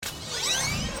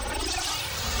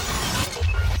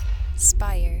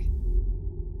inspire.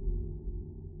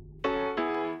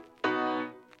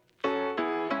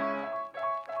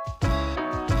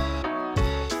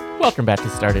 Welcome back to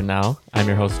Started Now. I'm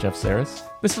your host, Jeff Saris.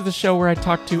 This is the show where I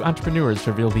talk to entrepreneurs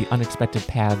to reveal the unexpected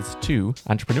paths to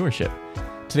entrepreneurship.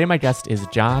 Today, my guest is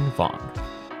John Vuong.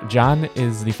 John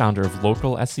is the founder of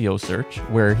Local SEO Search,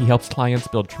 where he helps clients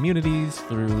build communities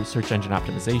through search engine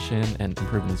optimization and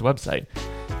improving his website.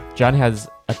 John has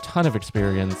a ton of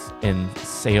experience in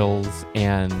sales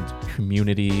and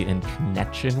community and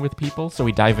connection with people. So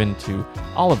we dive into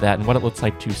all of that and what it looks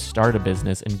like to start a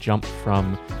business and jump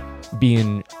from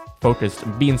being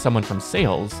someone from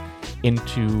sales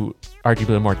into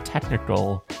arguably a more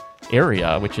technical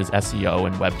area, which is SEO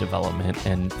and web development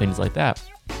and things like that.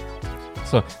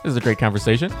 So this is a great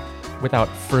conversation. Without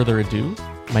further ado,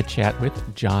 my chat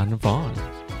with John Vuong.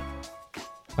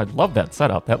 I love that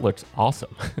setup. That looks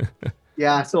awesome.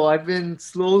 Yeah, so I've been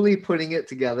slowly putting it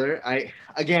together. I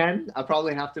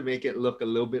probably have to make it look a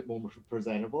little bit more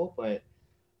presentable, but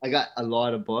I got a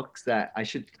lot of books that I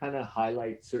should kind of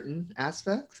highlight certain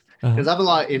aspects because I have a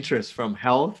lot of interest from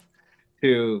health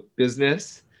to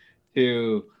business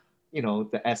to,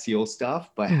 the SEO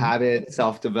stuff, but habit,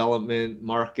 self-development,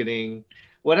 marketing,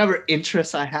 whatever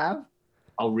interests I have,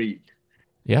 I'll read.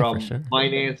 Yeah, from for sure.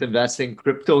 Finance, investing,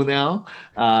 crypto now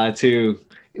to,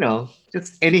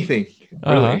 just anything.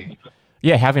 Really.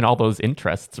 Yeah, having all those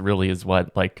interests really is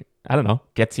what,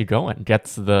 gets you going,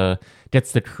 gets the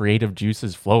creative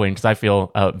juices flowing. Because I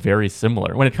feel very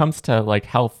similar when it comes to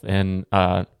health and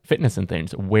fitness and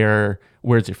things. Where's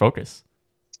your focus?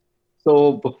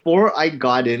 So before I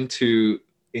got into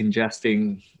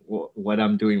ingesting what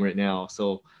I'm doing right now,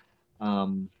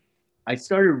 I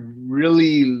started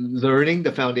really learning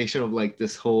the foundation of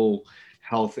this whole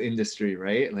health industry,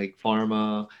 right? Like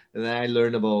pharma, and then I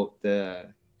learned about the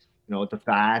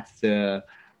fats, the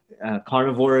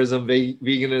carnivorism,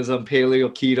 veganism, paleo,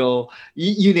 keto,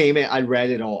 you name it. I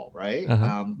read it all, right?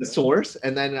 The source,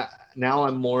 and then now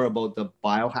I'm more about the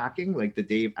biohacking, like the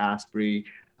Dave Asprey,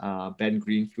 Ben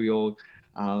Greenfield,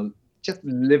 just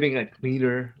living a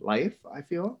cleaner life. I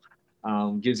feel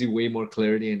gives you way more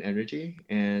clarity and energy,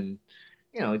 and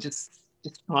just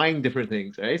trying different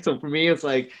things, right? So for me, it's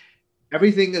like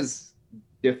everything is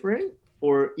different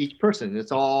for each person.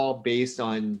 It's all based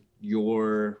on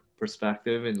your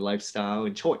perspective and lifestyle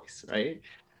and choice, right?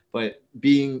 But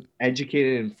being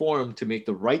educated and informed to make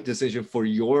the right decision for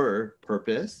your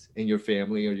purpose and your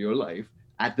family or your life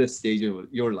at this stage of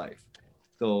your life.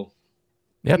 So,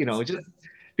 just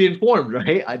be informed,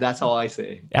 right? That's how I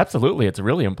say. Absolutely. It's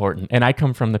really important. And I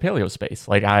come from the paleo space.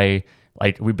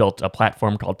 We built a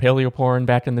platform called Paleo Porn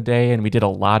back in the day, and we did a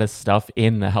lot of stuff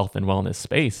in the health and wellness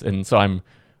space. And so I'm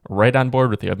right on board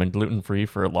with you. I've been gluten-free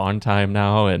for a long time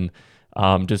now, and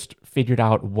just figured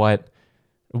out what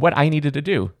I needed to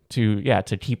do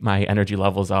to keep my energy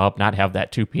levels up, not have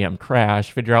that 2 p.m.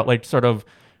 crash, figure out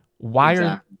why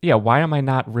am I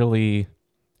not really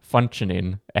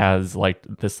functioning as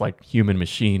this human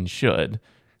machine should.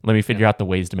 Let me figure out the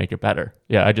ways to make it better.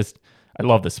 Yeah, I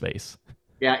love the space.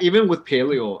 Yeah, even with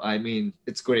paleo, I mean,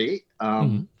 it's great.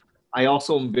 I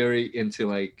also am very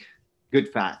into good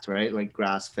fats, right? Like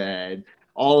grass-fed,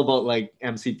 all about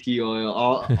MCT oil,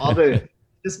 all the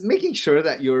just making sure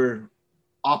that you're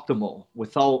optimal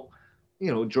without,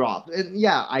 drop. And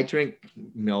yeah, I drink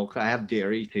milk. I have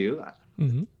dairy too.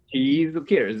 Cheese, who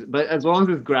cares? But as long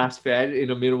as it's grass-fed in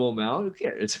a minimal amount, who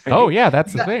cares? Right? Oh yeah,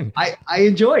 that's the thing. I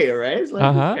enjoy it, right? It's who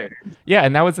cares? Yeah,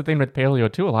 and that was the thing with paleo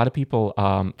too. A lot of people,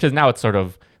 because now it's sort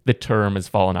of the term has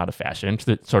fallen out of fashion.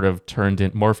 It sort of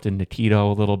morphed into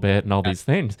keto a little bit and all these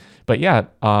things. But yeah,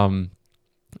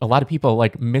 a lot of people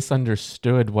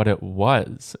misunderstood what it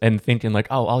was and thinking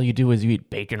all you do is you eat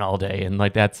bacon all day and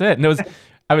that's it. And it was.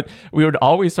 We would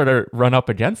always sort of run up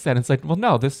against that. And it's well,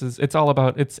 no, it's all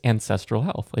about its ancestral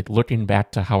health, looking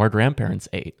back to how our grandparents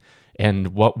ate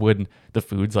and what would the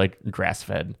foods like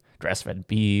grass-fed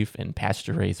beef and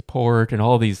pasture-raised pork and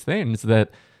all these things that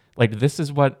this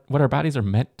is what our bodies are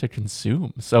meant to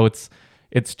consume. So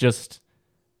it just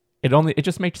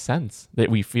makes sense that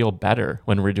we feel better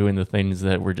when we're doing the things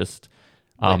that we're just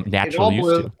naturally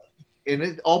used to. And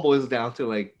it all boils down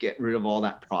to get rid of all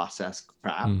that processed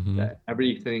crap. That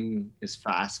everything is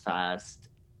fast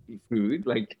food.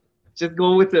 Just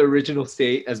go with the original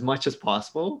state as much as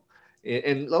possible.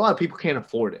 And a lot of people can't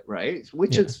afford it, right?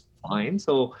 Which is fine.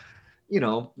 So,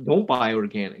 don't buy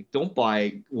organic, don't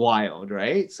buy wild,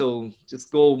 right? So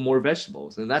just go more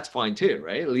vegetables, and that's fine too,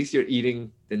 right? At least you're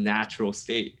eating the natural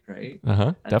state, right?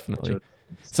 Definitely.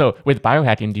 So with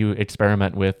biohacking, do you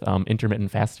experiment with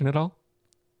intermittent fasting at all?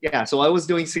 yeah, so I was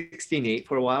doing 16:8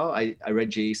 for a while. I read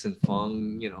Jason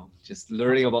Fung, just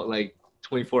learning about like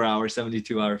 24-hour,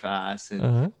 72-hour fasts. And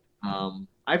Uh-huh.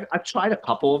 I've tried a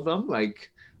couple of them.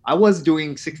 Like I was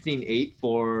doing 16:8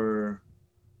 for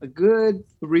a good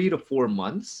 3 to 4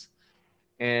 months.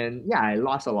 And yeah, I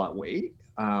lost a lot of weight.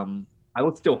 I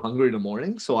was still hungry in the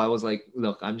morning. So I was like,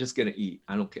 look, I'm just gonna eat.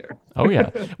 I don't care. Oh yeah.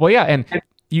 Well, yeah, and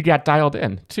you got dialed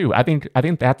in too. I think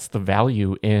that's the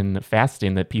value in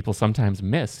fasting that people sometimes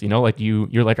miss. Like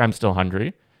you're like, I'm still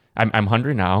hungry. I'm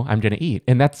hungry now. I'm gonna eat,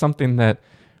 and that's something that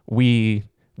we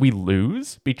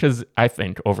lose because I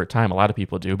think over time a lot of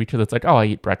people do because it's like, oh, I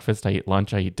eat breakfast, I eat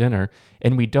lunch, I eat dinner,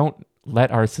 and we don't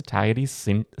let our satiety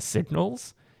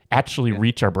signals actually Yeah.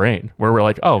 reach our brain where we're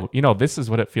like, oh, this is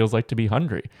what it feels like to be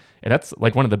hungry, and that's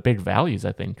like one of the big values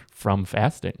I think from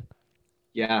fasting.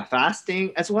 Yeah,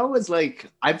 fasting as well as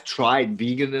like I've tried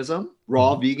veganism,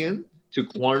 raw Mhm. vegan to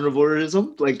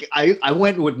carnivorism. Like I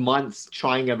went with months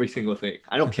trying every single thing.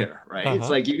 I don't care, right? It's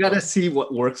Uh-huh. like you gotta see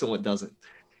what works and what doesn't.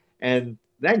 And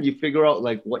then you figure out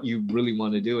like what you really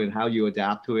want to do and how you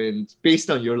adapt to it and it's based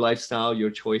on your lifestyle,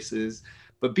 your choices.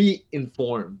 But be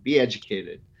informed, be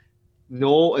educated,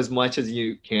 know as much as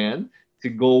you can to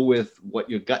go with what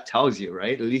your gut tells you,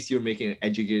 right? At least you're making an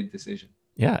educated decision.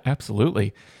 Yeah,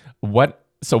 absolutely. What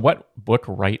book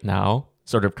right now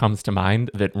sort of comes to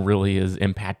mind that really is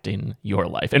impacting your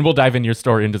life? And we'll dive in your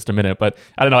story in just a minute, but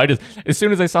I don't know, I just as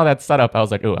soon as I saw that setup, I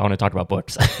was like, "Oh, I want to talk about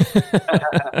books."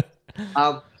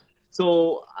 Um,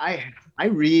 so I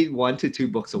read 1 to 2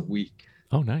 books a week.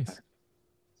 Oh, nice.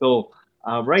 So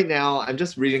right now I'm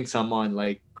just reading some on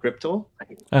like crypto,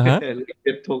 Uh-huh. like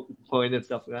crypto coin and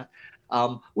stuff like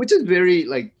that, which is very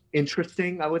like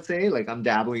interesting. I would say like I'm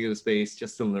dabbling in the space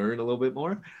just to learn a little bit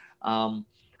more. Um,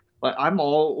 but I'm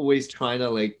always trying to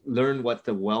like learn what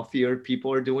the wealthier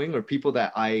people are doing or people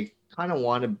that I kind of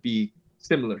want to be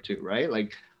similar to, right?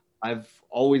 Like I've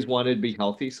always wanted to be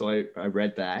healthy, so I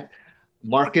read that.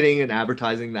 Marketing and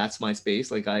advertising, that's my space.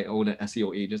 Like I own an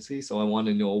SEO agency, so I want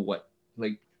to know what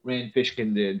like Rand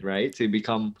Fishkin did, right, to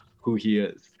become who he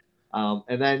is.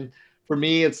 And then for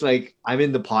me, it's like I'm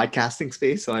in the podcasting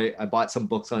space, so I bought some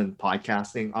books on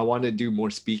podcasting. I want to do more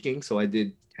speaking, so I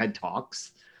did TED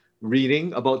Talks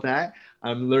reading about that.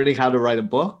 I'm learning how to write a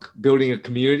book, building a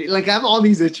community. Like I have all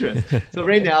these interests. So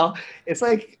right now, it's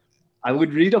like I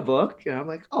would read a book and I'm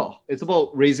like, oh, it's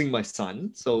about raising my son.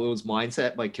 So it was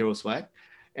Mindset by Kiro Sweat.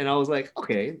 And I was like,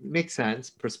 okay, makes sense.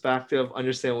 Perspective,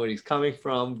 understand where he's coming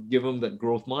from, give him the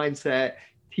growth mindset,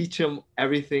 teach him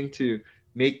everything to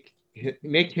make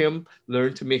make him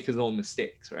learn to make his own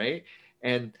mistakes, right?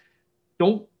 And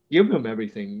don't give him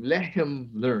everything. Let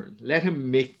him learn. Let him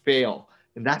make fail.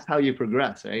 And that's how you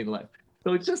progress, right, in life.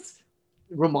 So it's just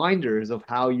reminders of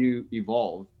how you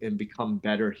evolve and become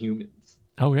better humans.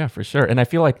 Oh yeah, for sure. And I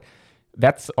feel like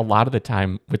that's a lot of the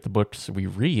time with the books we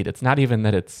read. It's not even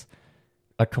that it's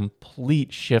a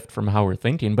complete shift from how we're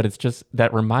thinking, but it's just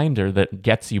that reminder that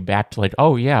gets you back to like,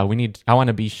 oh yeah, I want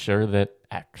to be sure that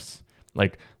X,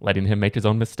 like letting him make his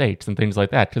own mistakes and things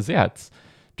like that. Cause yeah, it's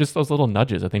just those little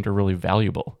nudges I think are really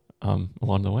valuable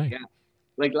along the way. Yeah.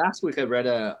 Like last week, I read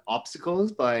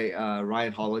Obstacles by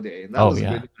Ryan Holiday, and that Oh was a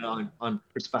yeah. good on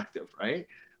perspective, right?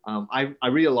 I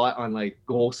read a lot on like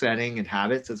goal setting and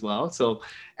habits as well. So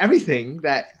everything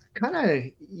that kind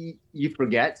of you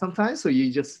forget sometimes, so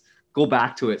you just go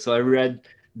back to it. So I read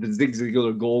the Zig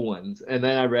Ziglar goal ones, and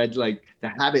then I read like the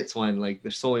habits one, like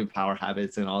there's so many power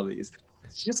habits and all these.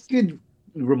 It's just good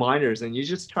reminders, and you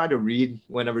just try to read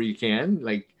whenever you can,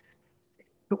 like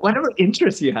whatever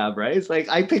interests you have, right? It's like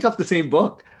I pick up the same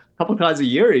book a couple times a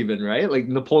year, even, right? Like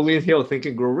Napoleon Hill, Think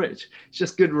and Grow Rich. It's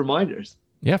just good reminders.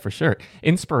 Yeah, for sure.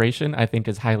 Inspiration, I think,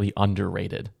 is highly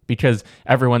underrated because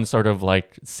everyone's sort of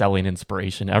like selling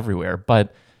inspiration everywhere.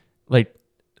 But like,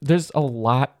 there's a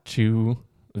lot to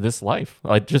this life.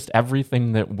 Like, just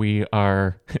everything that we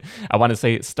are, I want to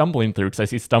say, stumbling through because I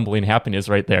see Stumbling Happiness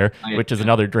right there, which is Yeah,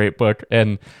 another great book.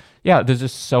 And yeah, there's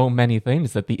just so many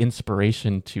things that the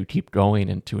inspiration to keep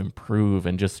going and to improve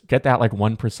and just get that like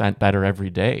 1% better every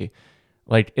day,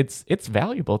 like it's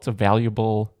valuable. It's a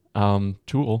valuable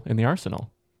tool in the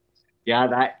arsenal.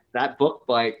 yeah, that book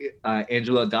by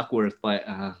Angela Duckworth, by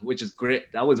which is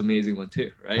great. That was an amazing one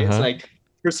too, right? It's Uh-huh. like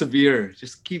persevere,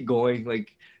 just keep going.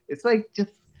 Like it's like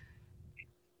just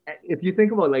if you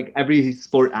think about like every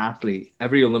sport athlete,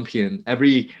 every Olympian,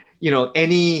 every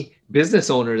any business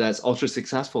owner that's ultra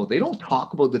successful, they don't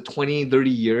talk about the 20, 30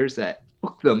 years that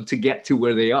took them to get to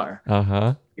where they are.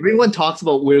 Uh-huh. Everyone talks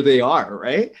about where they are,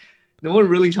 right? No one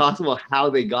really talks about how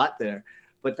they got there.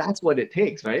 But that's what it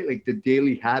takes, right? Like the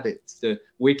daily habits, the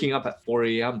waking up at 4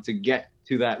 a.m. to get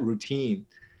to that routine,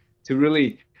 to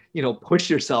really. push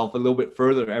yourself a little bit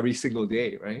further every single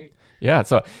day, right? Yeah.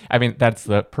 So, I mean, that's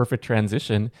the perfect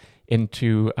transition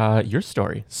into your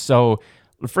story. So,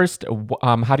 first,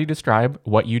 how do you describe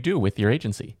what you do with your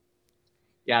agency?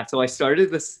 Yeah, so I started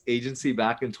this agency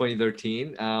back in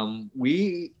 2013.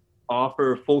 We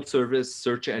offer full service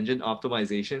search engine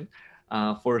optimization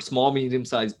for small, medium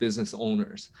sized business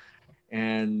owners.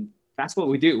 And that's what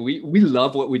we do. We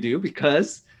love what we do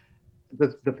because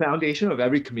the foundation of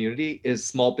every community is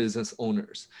small business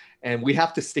owners. And we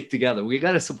have to stick together. We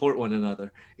got to support one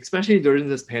another, especially during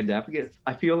this pandemic.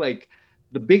 I feel like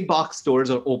the big box stores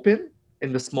are open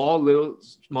and the small little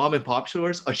mom and pop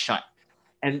stores are shut.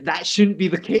 And that shouldn't be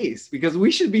the case because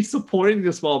we should be supporting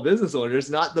the small business owners,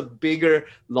 not the bigger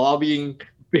lobbying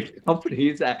big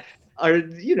companies that are,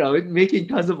 making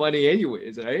tons of money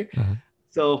anyways, right? Uh-huh.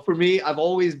 So for me, I've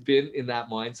always been in that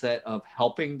mindset of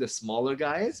helping the smaller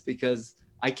guys because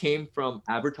I came from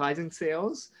advertising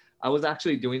sales. I was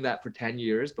actually doing that for 10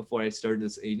 years before I started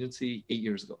this agency 8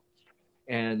 years ago.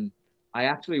 And I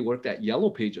actually worked at Yellow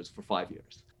Pages for 5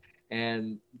 years.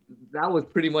 And that was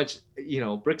pretty much,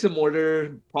 bricks and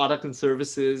mortar product and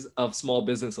services of small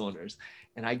business owners.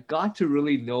 And I got to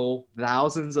really know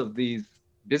thousands of these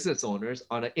business owners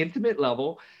on an intimate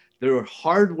level. They were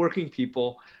hardworking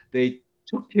people. They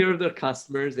took care of their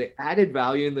customers, they added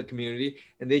value in the community,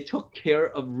 and they took care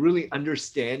of really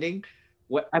understanding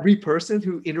what every person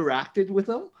who interacted with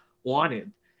them wanted.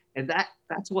 And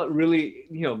that's what really,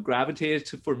 gravitated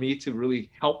to for me to really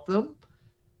help them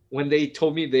when they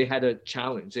told me they had a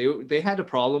challenge. They had a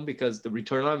problem because the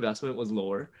return on investment was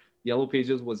lower. Yellow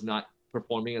Pages was not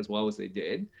performing as well as they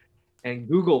did. And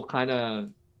Google kind of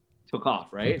took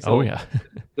off, right? Oh, So yeah.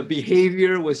 the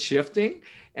behavior was shifting,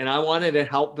 and I wanted to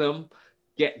help them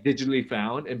get digitally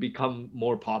found and become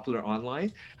more popular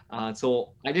online.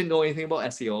 So I didn't know anything about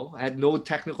SEO. I had no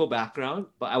technical background,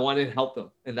 but I wanted to help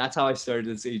them. And that's how I started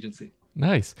this agency.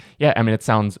 Nice. Yeah, I mean, it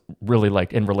sounds really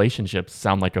like in relationships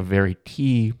sound like a very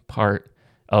key part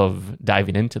of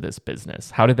diving into this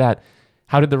business. How did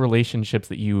the relationships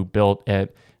that you built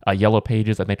at Yellow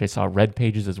Pages, I think I saw Red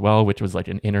Pages as well, which was like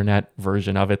an internet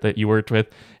version of it that you worked with,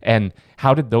 and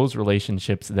how did those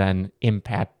relationships then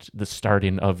impact the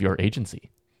starting of your agency?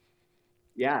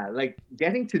 Yeah, like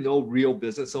getting to know real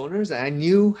business owners, and I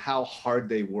knew how hard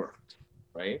they worked,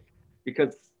 right?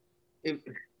 Because it,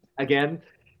 again,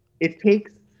 it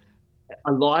takes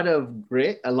a lot of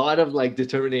grit, a lot of like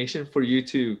determination for you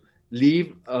to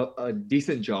leave a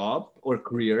decent job or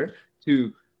career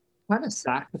to kind of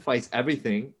sacrifice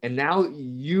everything. And now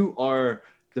you are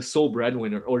the sole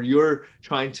breadwinner or you're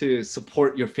trying to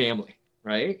support your family,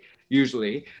 right?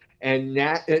 Usually. And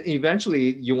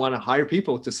eventually you want to hire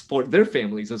people to support their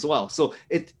families as well. So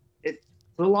it's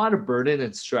a lot of burden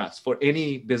and stress for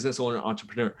any business owner,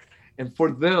 entrepreneur. And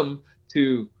for them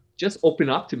to just open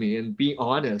up to me and be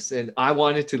honest. And I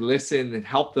wanted to listen and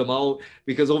help them out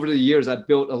because over the years, I've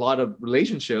built a lot of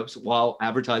relationships while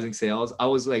advertising sales. I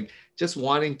was like just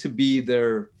wanting to be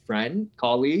their friend,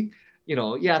 colleague.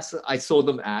 Yes, I sold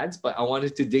them ads, but I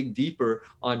wanted to dig deeper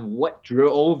on what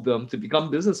drove them to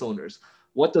become business owners.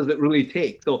 What does it really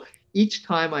take? So each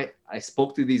time I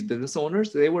spoke to these business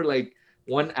owners, they were like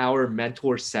 1 hour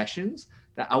mentor sessions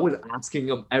that I was asking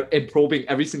them and probing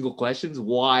every single questions.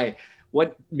 Why?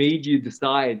 What made you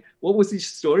decide? What was your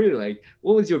story like?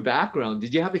 What was your background?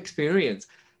 Did you have experience?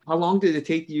 How long did it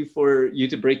take you for you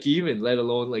to break even, let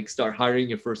alone like start hiring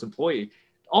your first employee?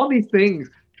 All these things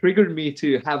triggered me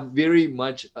to have very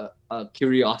much a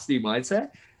curiosity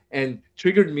mindset and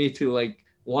triggered me to like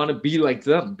want to be like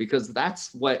them because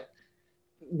that's what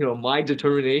my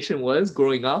determination was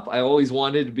growing up. I always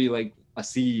wanted to be like a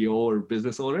CEO or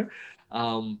business owner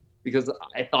because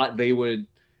I thought they would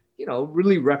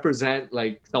really represent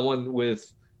like someone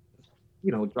with,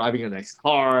 driving a nice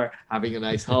car, having a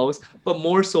nice house, but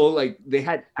more so like they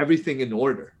had everything in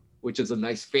order, which is a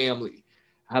nice family,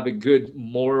 have a good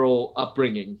moral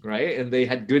upbringing, right? And they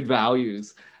had good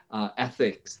values,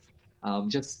 ethics,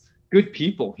 just good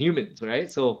people, humans,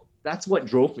 right? So that's what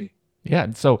drove me. Yeah.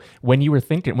 So when you were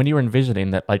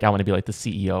envisioning that, like, I want to be like the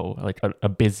CEO, like a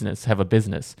business, have a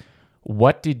business,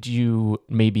 what did you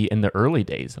maybe in the early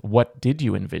days, what did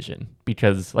you envision?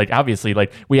 Because, like, obviously,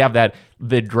 like, we have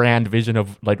the grand vision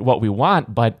of like what we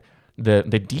want, but the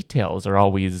details are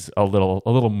always a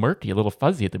little murky, a little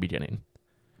fuzzy at the beginning.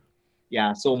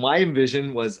 Yeah. So my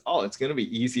envision was, oh, it's going to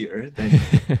be easier than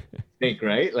you think,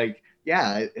 right? Like,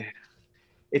 yeah,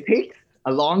 it takes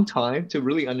a long time to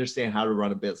really understand how to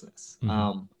run a business.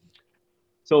 Hmm.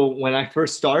 So when I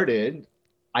first started,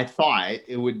 I thought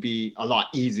it would be a lot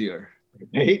easier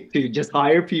right? To just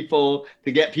hire people,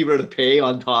 to get people to pay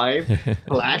on time,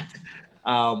 collect,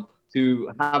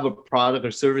 to have a product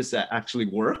or service that actually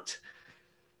worked.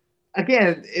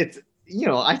 Again, it's,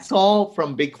 I saw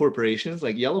from big corporations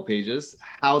like Yellow Pages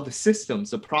how the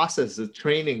systems, the process, the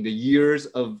training, the years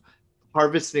of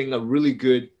harvesting a really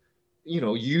good,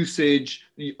 usage,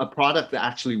 a product that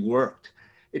actually worked.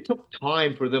 It took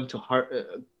time for them to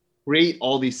create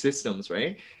all these systems,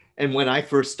 right? And when I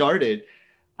first started,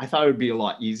 I thought it would be a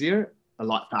lot easier, a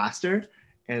lot faster,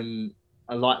 and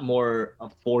a lot more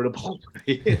affordable,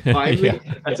 right? Yeah, Timely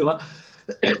as well.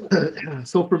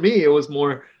 So for me, it was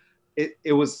more,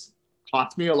 it was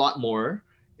cost me a lot more.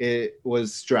 It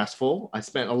was stressful. I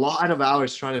spent a lot of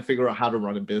hours trying to figure out how to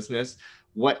run a business,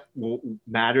 what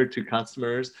mattered to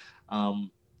customers,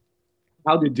 um,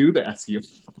 how to do the SEO,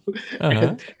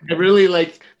 uh-huh. and really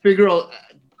like figure out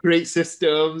great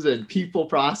systems and people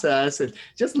process and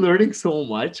just learning so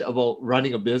much about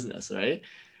running a business, right?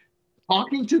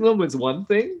 Talking to them is one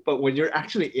thing, but when you're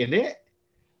actually in it,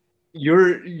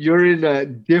 you're in a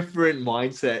different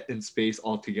mindset and space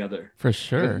altogether. For Because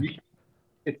sure.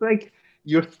 it's like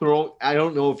you're thrown. I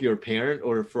don't know if you're a parent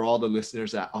or for all the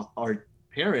listeners that are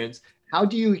parents, how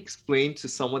do you explain to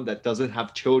someone that doesn't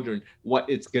have children what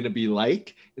it's going to be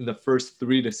like in the first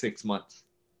 3 to 6 months?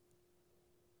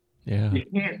 Yeah. You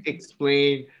can't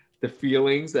explain the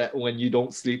feelings that when you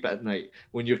don't sleep at night,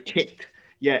 when you're kicked,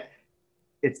 yet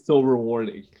it's so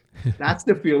rewarding. That's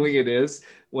the feeling it is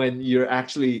when you're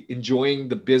actually enjoying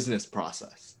the business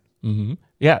process.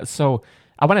 Yeah. So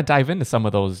I want to dive into some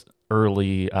of those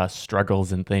early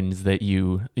struggles and things that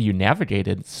you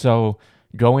navigated. So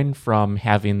going from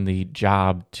having the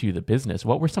job to the business,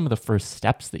 what were some of the first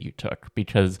steps that you took?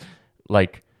 Because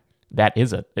like that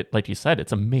is like you said,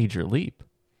 it's a major leap.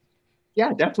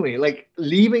 Yeah, definitely. Like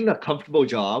leaving a comfortable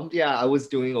job. Yeah, I was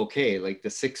doing okay. Like the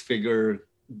six-figure,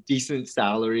 decent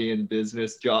salary and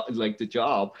business job, like the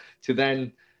job, to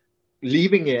then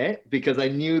leaving it because I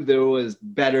knew there was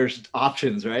better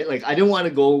options, right? Like I didn't want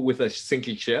to go with a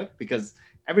sinking ship because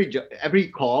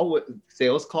every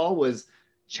sales call was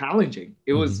challenging.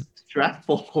 It Hmm. was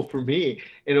stressful for me,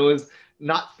 and it was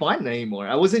not fun anymore.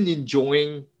 I wasn't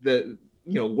enjoying the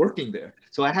working there,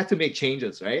 so I had to make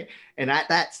changes, right? And at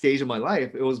that stage of my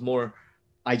life, it was more.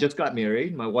 I just got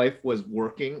married. My wife was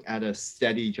working at a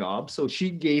steady job, so she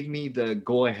gave me the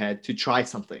go ahead to try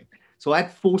something. So I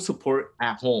had full support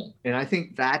at home. And I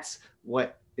think that's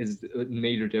what is a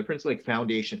major difference, like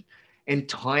foundation and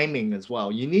timing as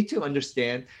well. You need to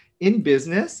understand in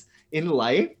business, in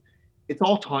life, it's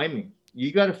all timing.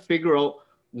 You got to figure out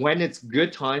when it's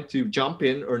good time to jump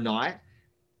in or not.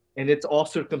 And it's all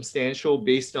circumstantial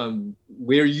based on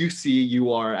where you see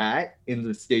you are at in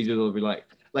the stages of your life.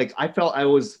 Like I felt I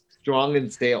was strong in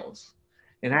sales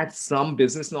and had some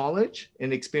business knowledge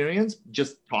and experience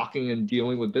just talking and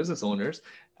dealing with business owners,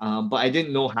 but I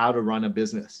didn't know how to run a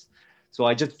business. So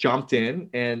I just jumped in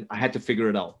and I had to figure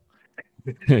it out.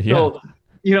 Yeah. So,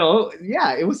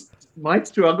 yeah, it was my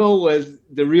struggle was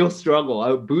the real struggle.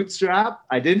 I bootstrap.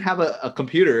 I didn't have a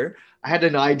computer. I had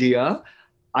an idea.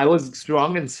 I was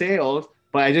strong in sales,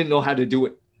 but I didn't know how to do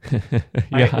it. Right,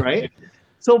 Yeah. right.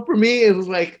 So for me, it was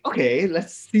like, okay,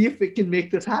 let's see if it can make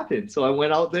this happen. So I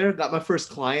went out there, got my first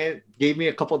client, gave me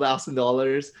a couple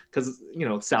 $1,000 because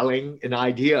selling an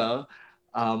idea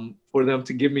for them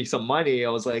to give me some money.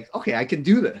 I was like, okay, I can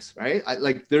do this, right?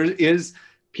 Like there is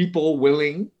people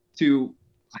willing to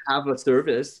have a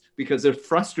service because they're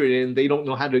frustrated and they don't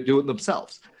know how to do it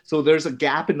themselves. So there's a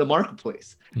gap in the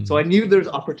marketplace. So I Hmm. knew there's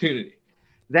opportunity.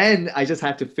 Then I just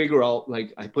had to figure out,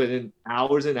 like I put in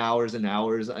hours and hours and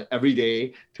hours every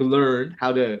day to learn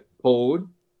how to code,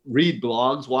 read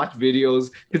blogs, watch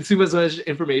videos, consume as much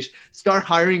information, start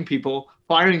hiring people,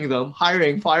 firing them,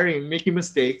 firing, making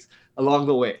mistakes along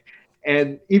the way.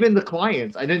 And even the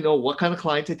clients, I didn't know what kind of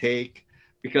client to take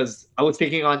because I was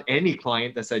taking on any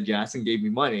client that said yes and gave me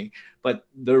money, but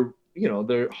they're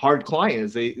hard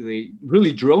clients. They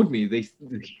really drove me.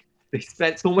 They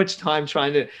spent so much time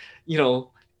trying to, you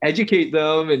know, educate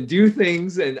them and do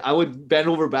things, and I would bend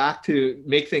over back to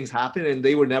make things happen, and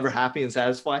they were never happy and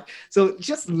satisfied. So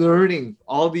just learning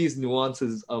all these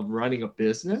nuances of running a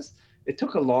business, it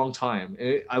took a long time.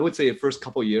 I would say the first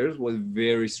couple of years was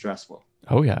very stressful.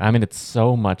 Oh yeah, I mean it's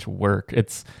so much work.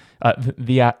 It's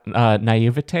the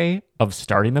naivete of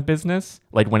starting a business,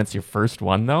 like when it's your first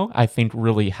one, though, I think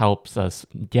really helps us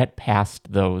get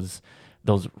past those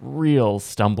real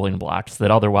stumbling blocks that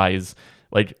otherwise,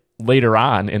 like later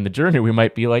on in the journey, we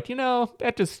might be like,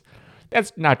 that's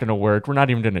not going to work. We're not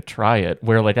even going to try it.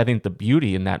 Where like I think the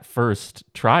beauty in that first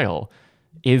trial,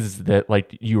 is that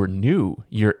like you're new,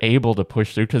 you're able to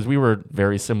push through because we were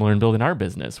very similar in building our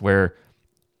business where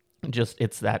just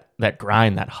it's that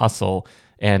grind, that hustle,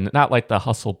 and not like the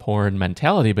hustle porn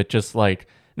mentality, but just like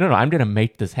no, I'm gonna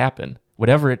make this happen,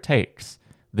 whatever it takes.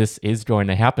 This is going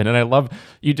to happen, and I love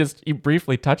you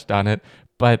briefly touched on it,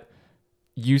 but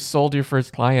you sold your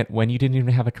first client when you didn't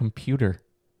even have a computer.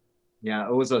 Yeah,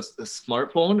 it was a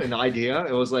smartphone, an idea.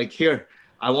 It was like, here,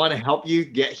 I want to help you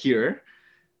get here.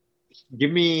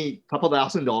 Give me a couple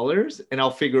 $1,000 and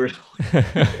I'll figure it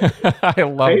out. I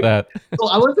love Right? that. So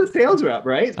I was a sales rep,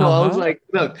 right? So I was Uh-huh. like,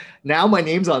 look, now my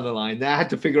name's on the line. Now I had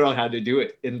to figure out how to do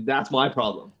it. And that's my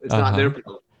problem. It's not their Uh-huh.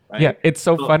 problem, Yeah, right? it's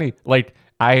so So funny. Like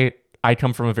I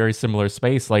come from a very similar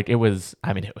space. Like it was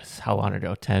how long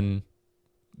ago? 10,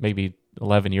 maybe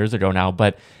 11 years ago now,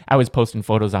 but I was posting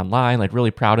photos online, like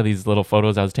really proud of these little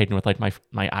photos I was taking with like my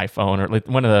iPhone or like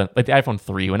one of the iPhone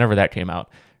 3 whenever that came out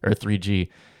or 3G.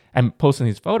 I'm posting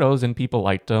these photos and people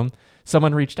liked them.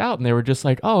 Someone reached out and they were just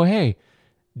like, "Oh, hey,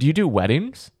 do you do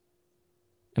weddings?"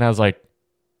 And I was like,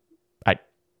 "I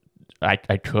I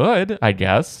could, I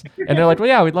guess." And they're like, "Well,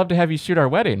 yeah, we'd love to have you shoot our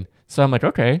wedding." So I'm like,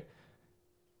 "Okay."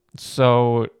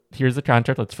 So here's the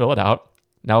contract. Let's fill it out.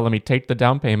 Now let me take the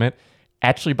down payment,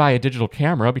 actually buy a digital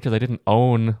camera because I didn't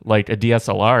own like a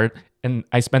DSLR. And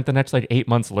I spent the next like 8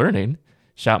 months learning,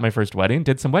 shot my first wedding,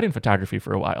 did some wedding photography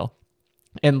for a while.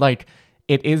 And like,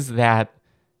 it is that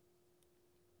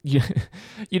you,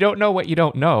 you don't know what you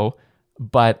don't know,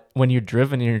 but when you're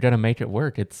driven and you're going to make it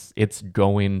work, it's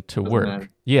going to doesn't matter. work.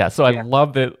 Yeah. So I Yeah.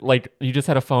 love that. Like you just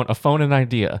had a phone and an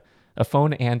idea, a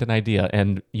phone and an idea,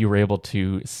 and you were able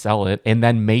to sell it and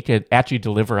then make it actually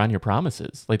deliver on your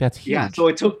promises. Like that's Yeah. So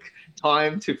huge. it took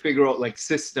time to figure out like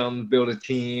system, build a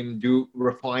team, do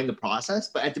refine the process.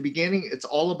 But at the beginning, it's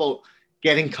all about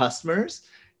getting customers,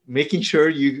 making sure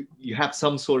you have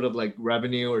some sort of like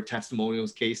revenue or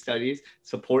testimonials, case studies,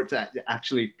 support that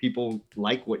actually people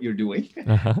like what you're doing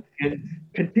Uh-huh. and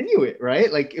continue it,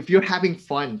 right? Like if you're having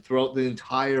fun throughout the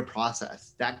entire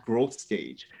process, that growth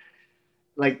stage,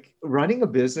 like running a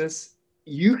business,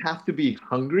 you have to be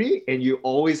hungry and you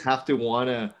always have to want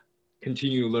to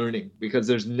continue learning because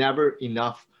there's never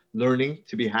enough learning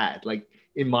to be had. Like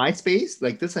in my space,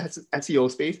 like this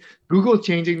SEO space, Google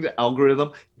changing the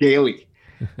algorithm daily.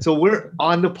 So we're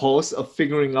on the pulse of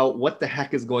figuring out what the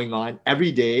heck is going on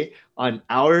every day on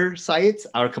our sites,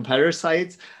 our competitor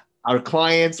sites, our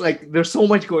clients. Like there's so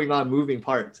much going on, moving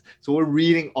parts. So we're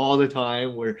reading all the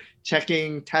time. We're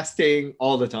checking, testing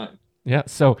all the time. Yeah.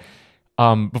 So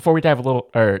before we dive a little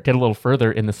or get a little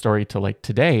further in the story to like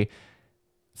today,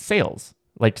 sales.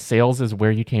 Like sales is where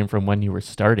you came from when you were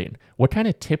starting. What kind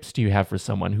of tips do you have for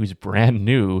someone who's brand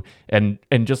new and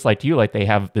just like you, like they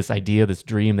have this idea, this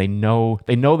dream, they know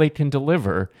they can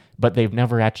deliver, but they've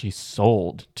never actually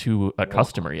sold to a Wow.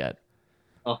 customer yet.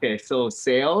 Okay, so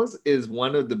sales is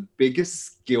one of the biggest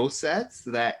skill sets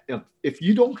that if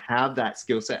you don't have that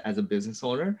skill set as a business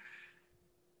owner,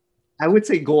 I would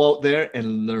say go out there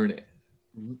and learn it.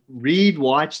 Read,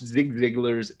 watch Zig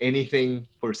Ziglar's Anything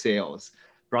for Sales.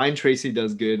 Brian Tracy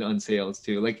does good on sales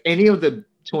too. Like any of the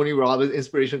Tony Robbins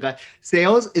inspiration guy,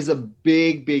 sales is a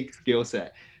big, big skill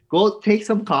set. Go take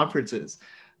some conferences.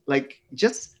 Like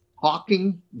just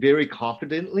talking very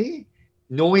confidently,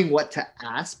 knowing what to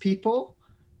ask people,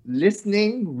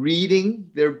 listening, reading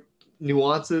their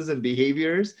nuances and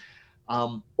behaviors,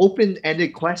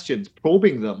 open-ended questions,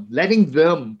 probing them, letting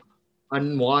them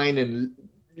unwind and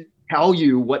tell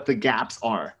you what the gaps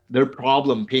are, their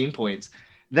problem, pain points,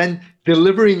 then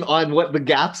delivering on what the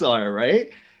gaps are,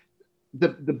 right? The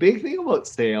big thing about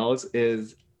sales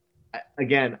is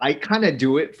again, I kind of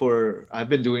do it for I've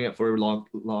been doing it for a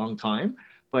long time,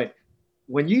 but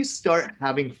when you start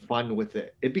having fun with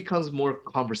it, it becomes more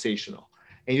conversational.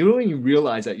 And you don't even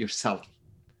realize that you're selling.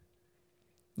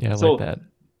 Yeah, I like So that.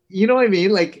 you know what I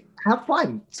mean? Like have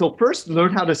fun. So first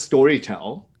learn how to story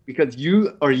tell because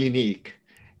you are unique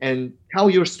and tell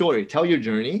your story, tell your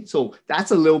journey. So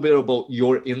that's a little bit about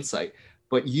your insight,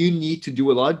 but you need to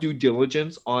do a lot of due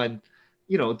diligence on,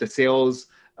 the sales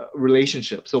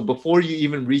relationship. So before you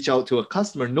even reach out to a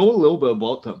customer, know a little bit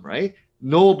about them, right?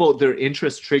 Know about their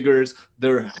interest triggers,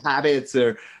 their habits,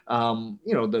 the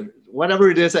whatever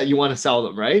it is that you want to sell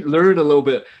them, right? Learn a little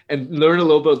bit and learn a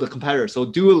little bit of the competitor. So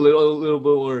do a little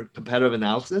bit more competitive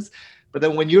analysis. But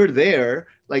then when you're there,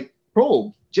 like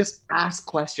probe, just ask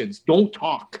questions. Don't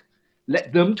talk.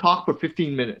 Let them talk for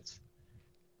 15 minutes.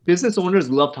 Business owners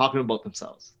love talking about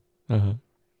themselves. Uh-huh.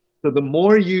 So the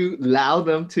more you allow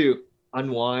them to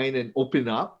unwind and open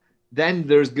up, then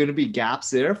there's going to be gaps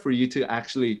there for you to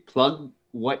actually plug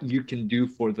what you can do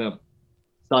for them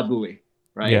subtly,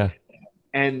 right? Yeah.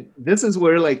 And this is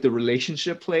where like the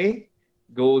relationship play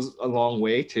goes a long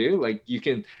way too. Like you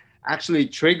can actually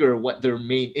trigger what their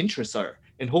main interests are.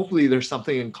 And hopefully there's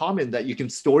something in common that you can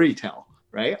story tell,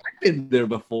 right? I've been there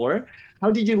before.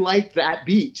 How did you like that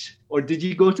beach? Or did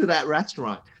you go to that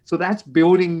restaurant? So that's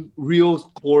building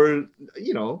real core,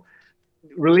 you know,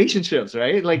 relationships,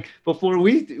 right? Like before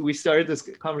we started this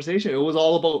conversation, it was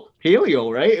all about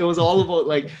paleo, right? It was all about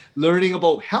like learning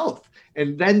about health,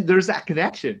 and then there's that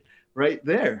connection right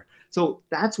there. So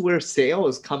that's where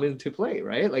sales come into play,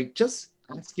 right? Like just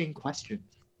asking questions.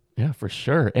 Yeah, for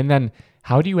sure. And then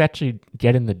how do you actually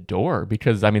get in the door?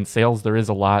 Because I mean, sales, there is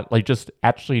a lot, like just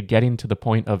actually getting to the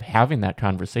point of having that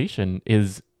conversation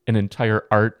is an entire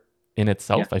art in Yeah.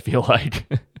 itself, I feel like.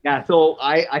 Yeah. So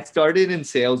I started in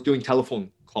sales doing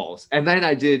telephone calls, and then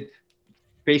I did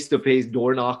face-to-face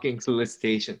door knocking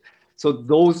solicitation. So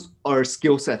those are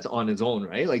skill sets on its own,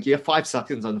 right? Like you have 5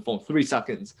 seconds on the phone, 3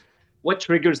 seconds. What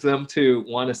triggers them to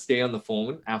want to stay on the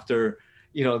phone after,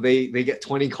 you know, they get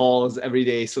 20 calls every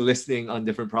day soliciting on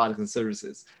different products and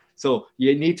services? So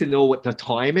you need to know what the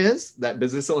time is that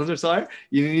business owners are.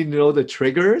 You need to know the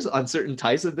triggers on certain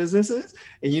types of businesses,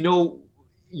 and you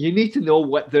need to know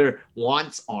what their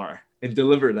wants are and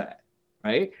deliver that,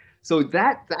 right? So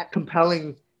that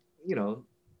compelling, you know,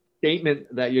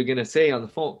 statement that you're going to say on the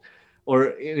phone or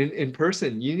in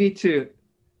person, you need to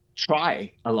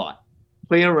try a lot,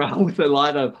 play around with a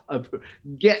lot of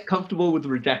get comfortable with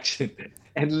rejection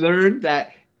and learn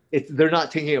that they're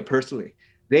not taking it personally.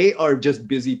 They are just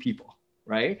busy people,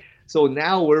 right? So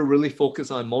now we're really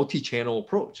focused on multi-channel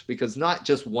approach, because not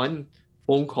just one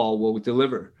phone call will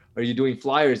deliver. Are you doing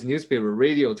flyers, newspaper,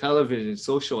 radio, television,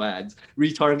 social ads,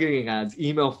 retargeting ads,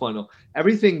 email funnel?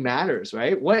 Everything matters,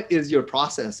 right? What is your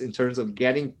process in terms of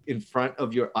getting in front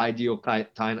of your ideal kind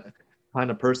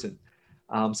of person?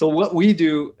 So what we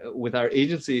do with our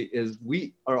agency is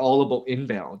we are all about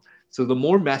inbound. So the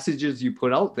more messages you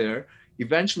put out there,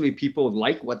 eventually people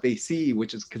like what they see,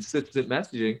 which is consistent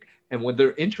messaging. And when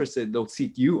they're interested, they'll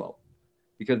seek you out,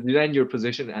 because then you're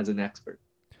positioned as an expert.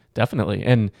 Definitely.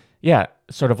 And yeah,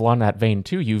 sort of along that vein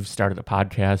too, you've started a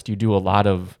podcast. You do a lot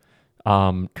of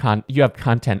you have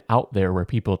content out there where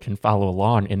people can follow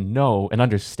along and know and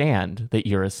understand that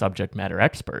you're a subject matter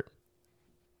expert.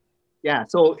 Yeah,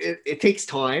 so it takes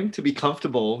time to be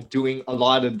comfortable doing a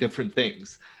lot of different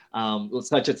things,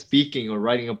 such as speaking or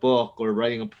writing a book or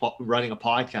running a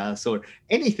podcast or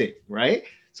anything, right?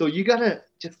 So you gotta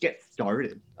just get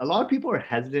started. A lot of people are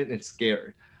hesitant and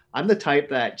scared. I'm the type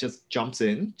that just jumps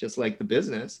in, just like the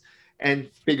business, and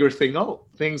figure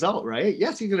things out, right?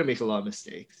 Yes, you're gonna make a lot of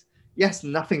mistakes. Yes,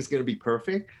 nothing's gonna be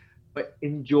perfect, but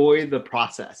enjoy the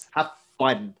process. Have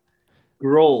fun,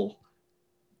 grow,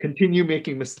 continue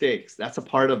making mistakes. That's a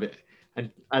part of it.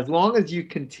 And as long as you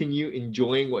continue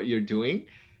enjoying what you're doing,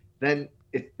 then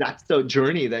that's the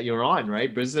journey that you're on,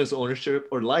 right? Business ownership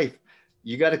or life.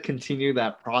 You got to continue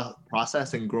that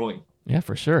process and growing. Yeah,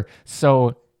 for sure.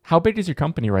 So, how big is your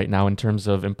company right now in terms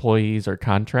of employees or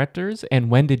contractors? And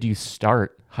when did you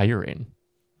start hiring?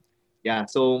 Yeah,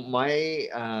 so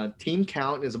my team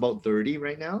count is about 30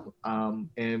 right now.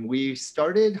 And we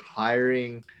started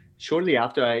hiring shortly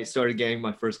after I started getting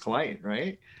my first client,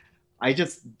 right? I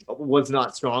just was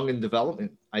not strong in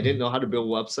development. I didn't know how to build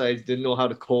websites, didn't know how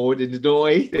to code, didn't know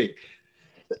anything.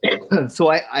 So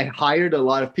I hired a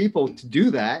lot of people to do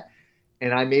that.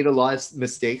 And I made a lot of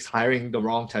mistakes hiring the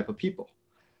wrong type of people.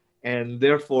 And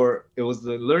therefore, it was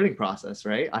the learning process,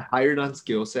 right? I hired on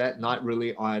skill set, not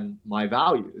really on my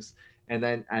values. And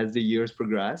then as the years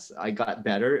progressed, I got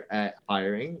better at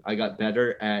hiring. I got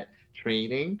better at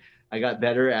training. I got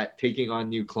better at taking on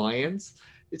new clients.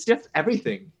 It's just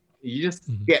everything. You just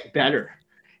get better.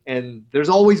 And there's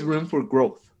always room for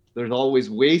growth. There's always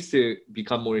ways to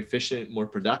become more efficient, more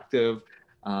productive,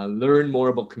 learn more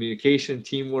about communication,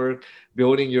 teamwork,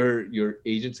 building your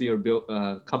agency or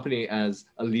company as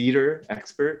a leader,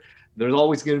 expert. There's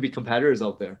always going to be competitors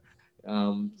out there.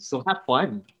 So have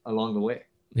fun along the way.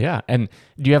 Yeah. And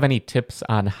do you have any tips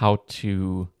on how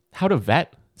to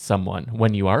vet someone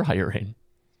when you are hiring?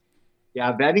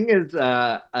 Yeah, vetting is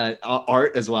an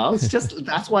art as well. It's just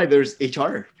that's why there's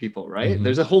HR people, right? Mm-hmm.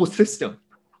 There's a whole system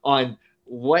on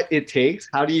what it takes.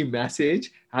 How do you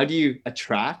message? How do you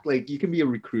attract? Like you can be a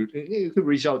recruiter, you could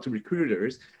reach out to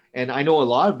recruiters, and I know a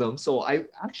lot of them. So I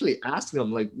actually ask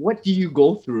them like, what do you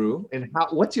go through, and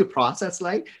what's your process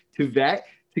like to vet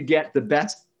to get the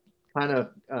best kind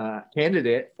of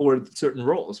candidate for certain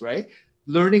roles, right?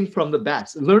 Learning from the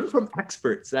best, learn from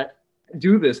experts that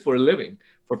do this for a living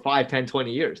for 5, 10,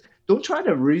 20 years. Don't try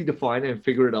to redefine it and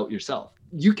figure it out yourself.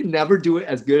 You can never do it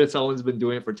as good as someone's been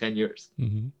doing it for 10 years.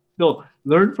 Mm-hmm. So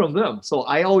learn from them. So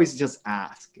I always just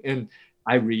ask, and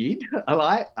I read a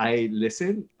lot, I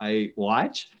listen, I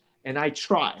watch, and I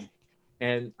try.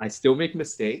 And I still make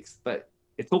mistakes, but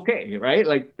it's okay, right?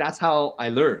 Like that's how I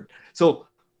learn. So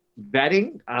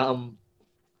vetting,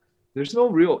 there's no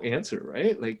real answer,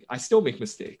 right? Like I still make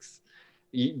mistakes.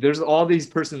 There's all these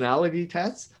personality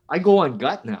tests. I go on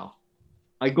gut now.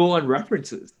 I go on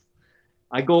references.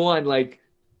 I go on like,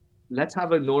 let's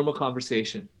have a normal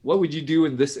conversation. What would you do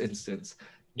in this instance?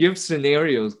 Give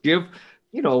scenarios, give,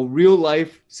 real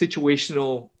life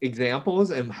situational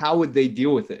examples and how would they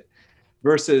deal with it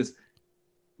versus,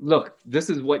 look, this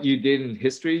is what you did in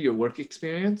history, your work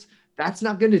experience. That's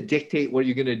not going to dictate what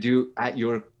you're going to do at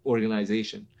your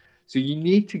organization. So you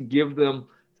need to give them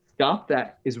stuff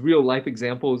that is real life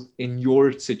examples in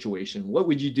your situation. What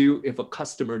would you do if a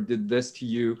customer did this to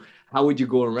you? How would you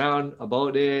go around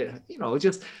about it?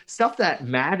 Just stuff that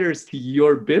matters to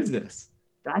your business.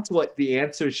 That's what the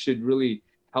answers should really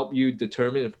help you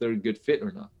determine if they're a good fit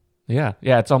or not. Yeah.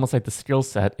 Yeah. It's almost like the skill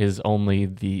set is only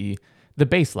the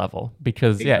base level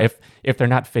because if they're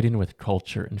not fitting with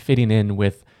culture and fitting in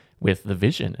with the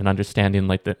vision and understanding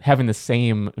like having the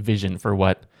same vision for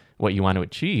what you want to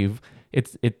achieve,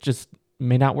 it just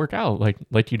may not work out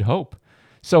like you'd hope.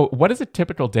 So what does a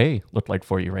typical day look like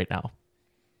for you right now?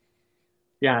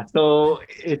 Yeah, so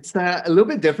it's a little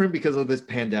bit different because of this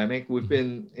pandemic. We've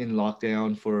been in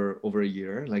lockdown for over a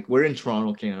year. Like we're in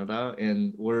Toronto, Canada,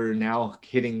 and we're now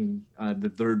hitting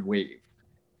the third wave,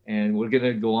 and we're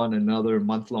gonna go on another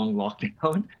month-long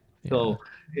lockdown. Yeah. So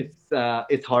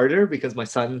it's harder because my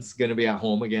son's gonna be at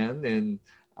home again, and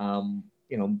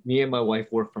me and my wife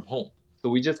work from home. So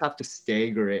we just have to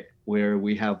stagger it where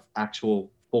we have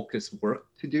actual focused work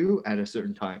to do at a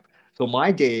certain time. So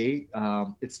my day,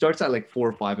 it starts at like 4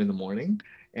 or 5 in the morning.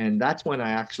 And that's when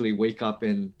I actually wake up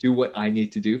and do what I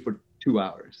need to do for 2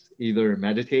 hours, either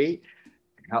meditate,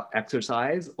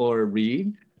 exercise, or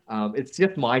read. It's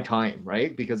just my time,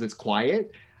 right? Because it's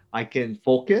quiet. I can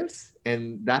focus.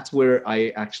 And that's where I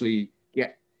actually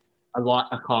get a lot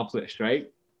accomplished,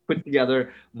 right? Put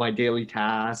together my daily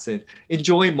tasks and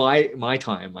enjoy my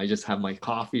time. I just have my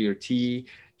coffee or tea,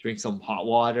 drink some hot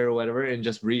water or whatever, and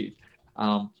just read.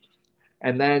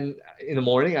 And then in the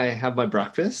morning, I have my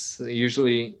breakfast.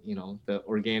 Usually, the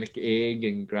organic egg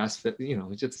and grass-fed,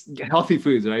 just healthy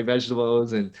foods, right?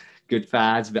 Vegetables and good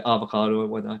fats, avocado and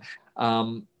whatnot.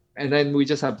 And then we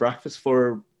just have breakfast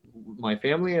for my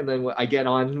family. And then I get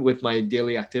on with my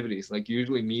daily activities, like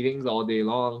usually meetings all day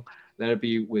long. Let it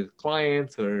be with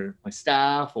clients or my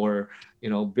staff or,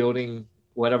 building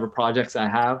whatever projects I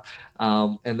have.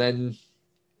 And then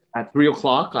at 3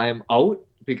 o'clock, I'm out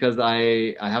because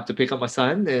I have to pick up my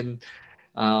son, and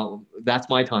that's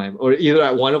my time. Or either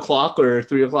at 1 o'clock or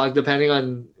 3 o'clock, depending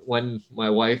on when my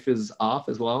wife is off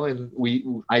as well. And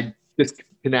I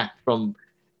disconnect from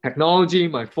technology,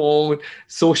 my phone,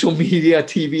 social media,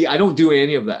 TV. I don't do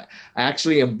any of that. I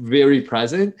actually am very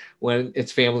present when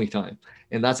it's family time.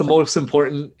 And that's the most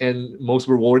important and most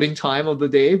rewarding time of the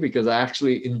day because I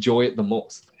actually enjoy it the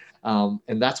most.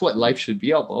 And that's what life should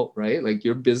be about, right? Like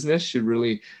your business should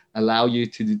really allow you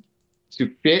to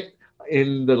fit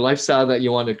in the lifestyle that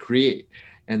you want to create.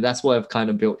 And that's what I've kind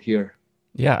of built here.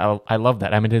 Yeah, I love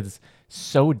that. I mean, it is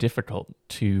so difficult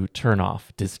to turn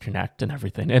off, disconnect and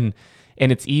everything. And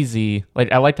it's easy,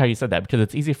 like I liked how you said that because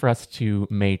it's easy for us to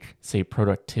make, say,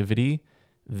 productivity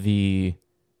the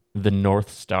North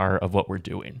Star of what we're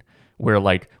doing. Where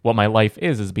like what my life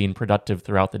is being productive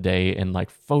throughout the day and like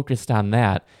focused on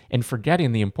that and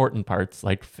forgetting the important parts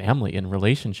like family and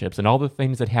relationships and all the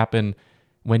things that happen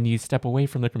when you step away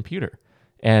from the computer.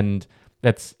 And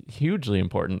that's hugely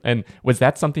important. And was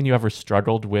that something you ever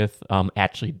struggled with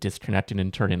actually disconnecting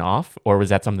and turning off, or was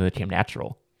that something that came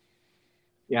natural?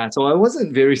 Yeah, so I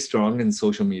wasn't very strong in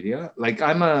social media. Like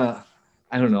I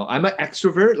don't know, I'm an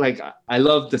extrovert. Like I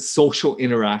love the social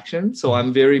interaction. So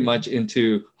I'm very much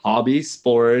into hobbies,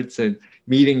 sports, and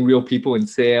meeting real people in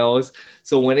sales.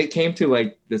 So when it came to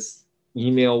like this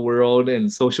email world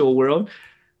and social world,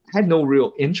 I had no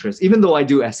real interest, even though I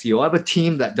do SEO. I have a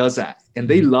team that does that and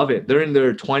they love it. They're in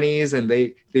their 20s and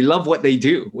they love what they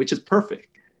do, which is perfect.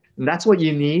 And that's what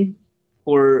you need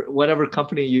for whatever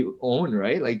company you own,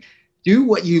 right? Like do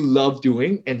what you love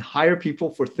doing and hire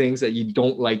people for things that you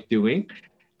don't like doing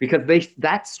because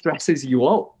that stresses you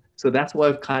out. So that's what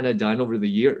I've kind of done over the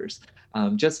years.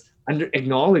 Just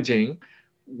acknowledging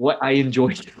what I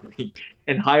enjoy doing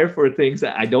and hire for things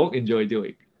that I don't enjoy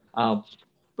doing.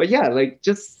 But yeah, like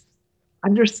just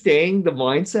understanding the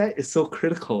mindset is so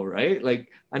critical, right? Like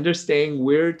understanding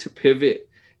where to pivot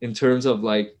in terms of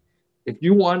like, if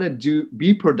you want to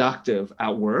be productive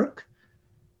at work,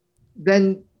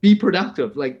 then be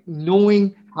productive. Like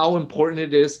knowing how important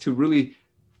it is to really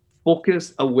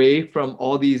focus away from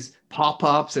all these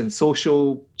pop-ups and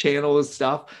social channels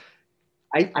stuff.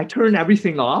 I turn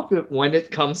everything off when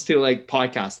it comes to like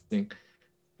podcasting.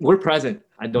 We're present.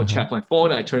 I don't Uh-huh. check my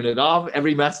phone. I turn it off.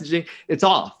 Every messaging, it's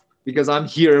off because I'm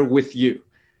here with you.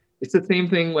 It's the same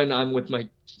thing when I'm with my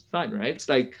son, right? It's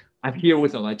like I'm here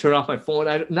with him. I turn off my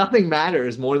phone. Nothing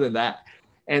matters more than that.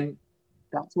 And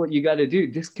that's what you got to do.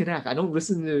 Disconnect. I don't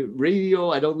listen to radio.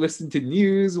 I don't listen to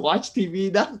news, watch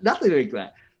TV, nothing like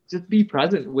that. Just be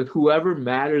present with whoever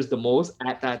matters the most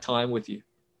at that time with you.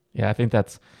 Yeah, I think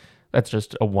that's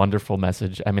just a wonderful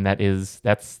message. I mean,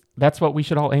 that's what we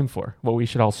should all aim for, what we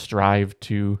should all strive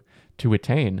to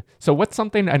attain. So what's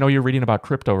something, I know you're reading about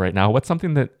crypto right now. What's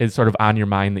something that is sort of on your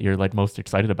mind that you're like most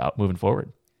excited about moving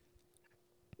forward?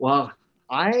 Well,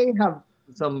 I have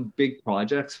some big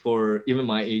projects for even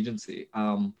my agency.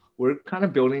 We're kind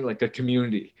of building like a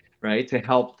community, right, to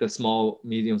help the small,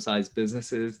 medium-sized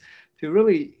businesses to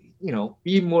really,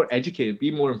 be more educated,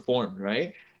 be more informed,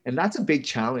 right? And that's a big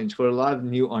challenge for a lot of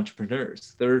new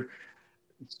entrepreneurs. They're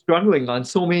struggling on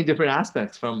so many different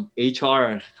aspects, from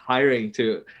HR hiring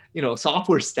to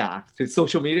software staff to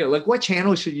social media. Like, what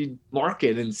channel should you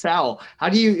market and sell? How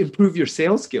do you improve your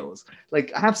sales skills?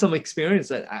 Like, I have some experience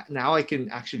that now I can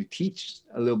actually teach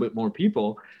a little bit more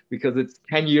people, because it's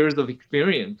 10 years of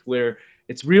experience where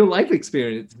it's real life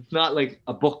experience. It's not like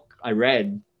a book I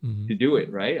read Mm-hmm. to do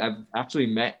it, right? I've actually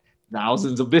met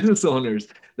thousands of business owners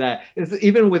that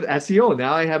even with SEO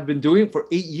now, I have been doing it for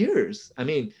 8 years. I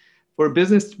mean, for a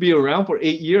business to be around for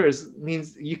 8 years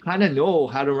means you kind of know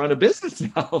how to run a business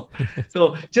now.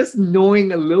 So just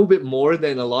knowing a little bit more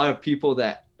than a lot of people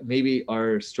that maybe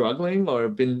are struggling or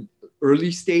have been early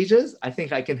stages, I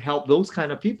think I can help those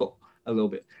kind of people a little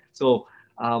bit. So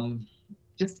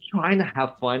just trying to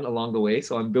have fun along the way.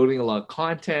 So I'm building a lot of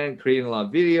content, creating a lot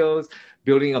of videos,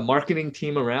 building a marketing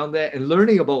team around that, and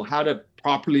learning about how to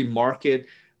properly market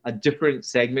a different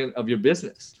segment of your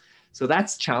business. So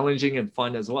that's challenging and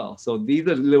fun as well. So these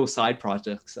are little side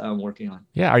projects I'm working on.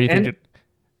 Yeah, are you And thinking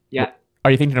yeah,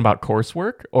 are you thinking about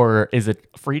coursework or is it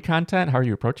free content? How are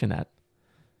you approaching that?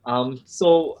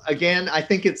 so again, I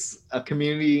think it's a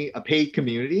community, a paid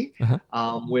community,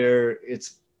 Uh-huh. where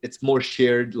it's more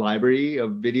shared library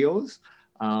of videos,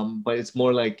 but it's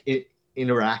more like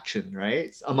interaction, right?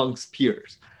 It's amongst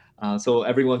peers. So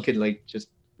everyone can like just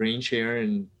brain share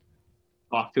and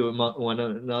talk to one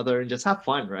another and just have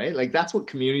fun, right? Like that's what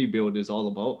community build is all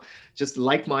about. Just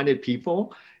like-minded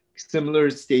people, similar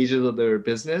stages of their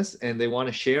business, and they want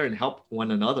to share and help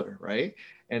one another, right?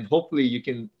 And hopefully you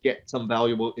can get some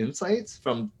valuable insights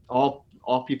from all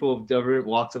people of different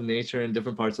walks of nature in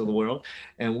different parts of the world,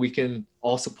 and we can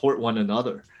all support one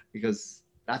another, because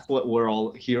that's what we're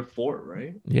all here for,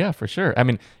 right? Yeah, for sure. I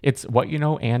mean, it's what you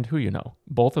know and who you know.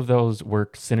 Both of those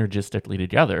work synergistically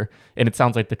together. And it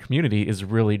sounds like the community is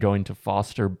really going to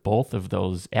foster both of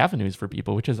those avenues for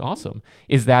people, which is awesome.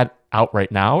 Is that out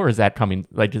right now or is that coming?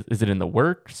 Like, is it in the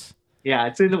works? Yeah,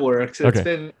 it's in the works. It's Okay.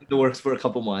 been in the works for a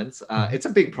couple months. Mhm. It's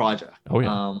a big project. Oh,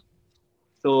 yeah.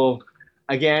 So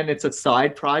again, it's a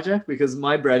side project because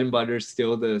my bread and butter is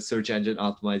still the search engine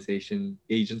optimization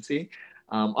agency.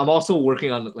 I'm also working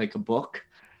on like a book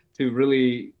to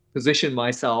really position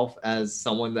myself as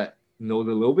someone that knows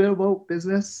a little bit about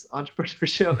business,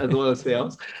 entrepreneurship, as well as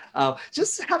sales.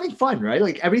 Just having fun, right?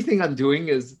 Like everything I'm doing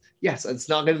is, yes, it's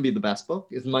not going to be the best book.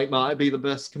 It might not be the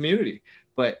best community,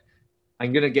 but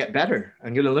I'm going to get better.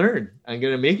 I'm going to learn. I'm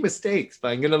going to make mistakes, but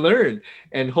I'm going to learn.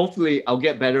 And hopefully I'll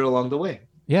get better along the way.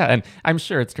 Yeah, and I'm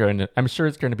sure it's going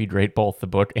to be great, both the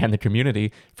book and the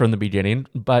community from the beginning,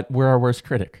 but we're our worst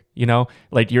critic. You know,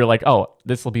 like you're like, oh,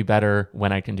 this will be better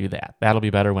when I can do that. That'll be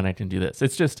better when I can do this.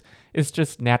 It's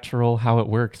just natural how it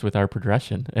works with our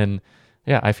progression. And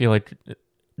yeah, I feel like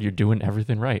you're doing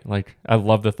everything right. Like I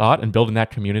love the thought, and building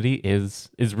that community is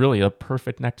really a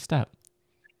perfect next step.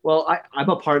 Well, I'm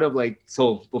a part of like,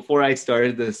 so before I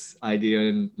started this idea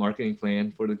and marketing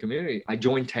plan for the community, I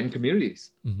joined 10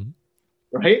 communities, Hmm.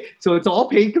 right? So it's all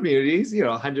paid communities,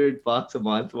 $100 a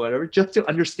month, whatever, just to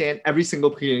understand every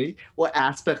single community, what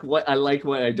aspect, what I like,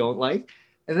 what I don't like.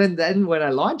 And then when I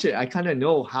launch it, I kind of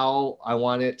know how I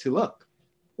want it to look,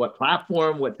 what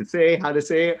platform, what to say, how to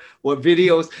say it, what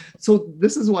videos. So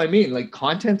this is what I mean, like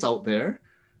content's out there.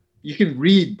 You can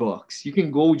read books, you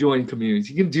can go join communities,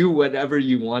 you can do whatever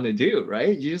you want to do,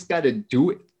 right? You just got to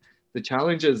do it. The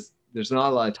challenge is there's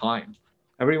not a lot of time.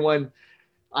 Everyone,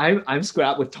 I'm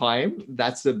scrapped with time.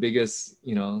 That's the biggest,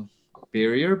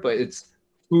 barrier, but it's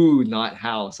who, not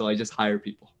how. So I just hire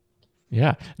people.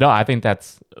 Yeah. No, I think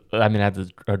that's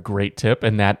a great tip.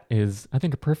 And that is, I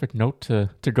think, a perfect note to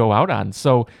go out on.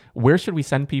 So where should we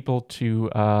send people to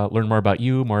learn more about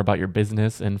you, more about your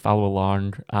business, and follow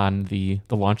along on the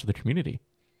launch of the community?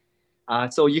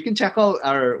 So you can check out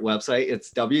our website.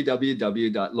 It's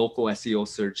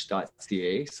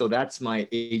www.localseosearch.ca. So that's my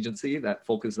agency that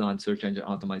focuses on search engine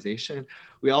optimization.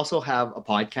 We also have a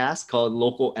podcast called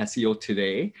Local SEO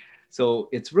Today. So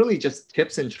it's really just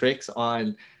tips and tricks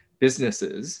on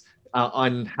businesses,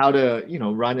 on how to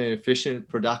run an efficient,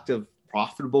 productive,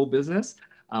 profitable business.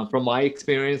 From my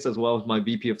experience, as well as my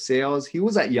VP of sales, he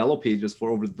was at Yellow Pages for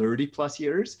over 30 plus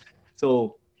years.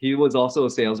 So he was also a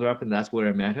sales rep, and that's where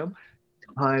I met him.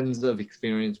 Tons of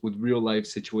experience with real life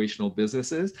situational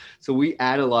businesses. So we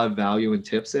add a lot of value and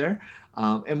tips there.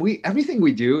 And everything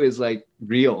we do is like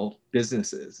real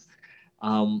businesses.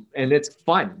 And it's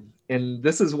fun. And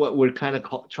this is what we're kind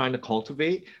of trying to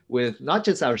cultivate with not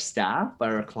just our staff, but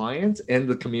our clients and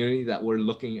the community that we're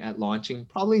looking at launching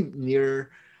probably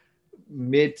near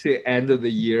mid to end of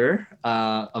the year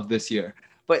of this year.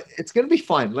 But it's going to be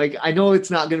fun. Like, I know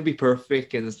it's not going to be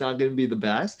perfect and it's not going to be the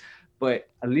best, but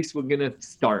at least we're going to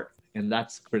start, and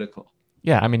that's critical.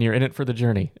 Yeah, I mean, you're in it for the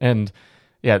journey. And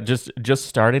yeah, just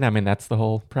starting, I mean, that's the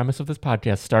whole premise of this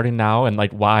podcast, starting now. And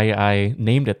like why I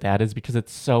named it that is because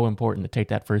it's so important to take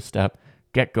that first step,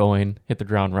 get going, hit the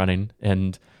ground running,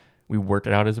 and we work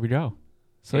it out as we go.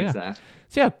 So exactly.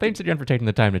 So thanks again for taking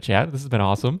the time to chat. This has been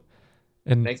awesome.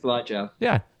 And thanks a lot, Jeff.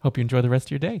 Yeah, hope you enjoy the rest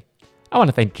of your day. I want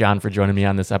to thank John for joining me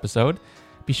on this episode.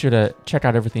 Be sure to check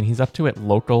out everything he's up to at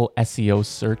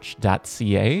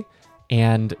localseosearch.ca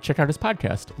and check out his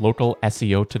podcast, Local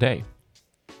SEO Today.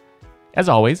 As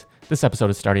always, this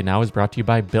episode of Starting Now is brought to you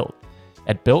by Built.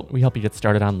 At Built, we help you get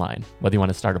started online. Whether you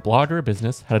want to start a blog or a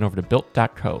business, head on over to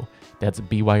built.co. That's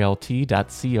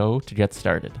BYLT.co to get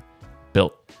started.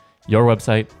 Built, your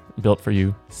website, built for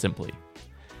you simply.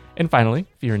 And finally,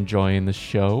 if you're enjoying the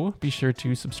show, be sure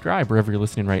to subscribe wherever you're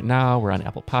listening right now. We're on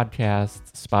Apple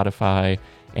Podcasts, Spotify,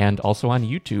 and also on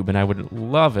YouTube. And I would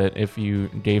love it if you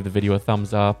gave the video a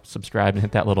thumbs up, subscribe, and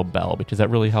hit that little bell, because that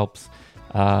really helps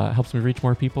me reach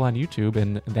more people on YouTube.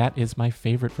 And that is my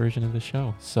favorite version of the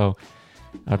show. So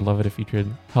I'd love it if you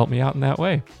could help me out in that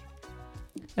way.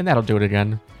 And that'll do it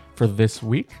again for this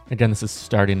week. Again, this is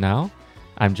Starting Now.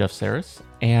 I'm Jeff Saris,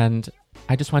 and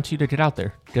I just want you to get out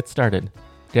there, get started.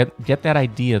 Get that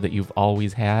idea that you've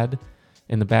always had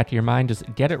in the back of your mind.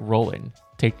 Just get it rolling.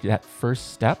 Take that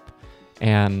first step,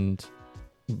 and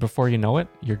before you know it,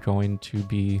 you're going to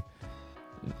be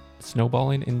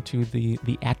snowballing into the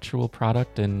actual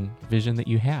product and vision that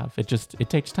you have. It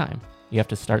takes time. You have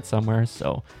to start somewhere,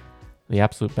 so the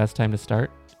absolute best time to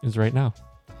start is right now.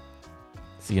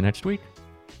 See you next week.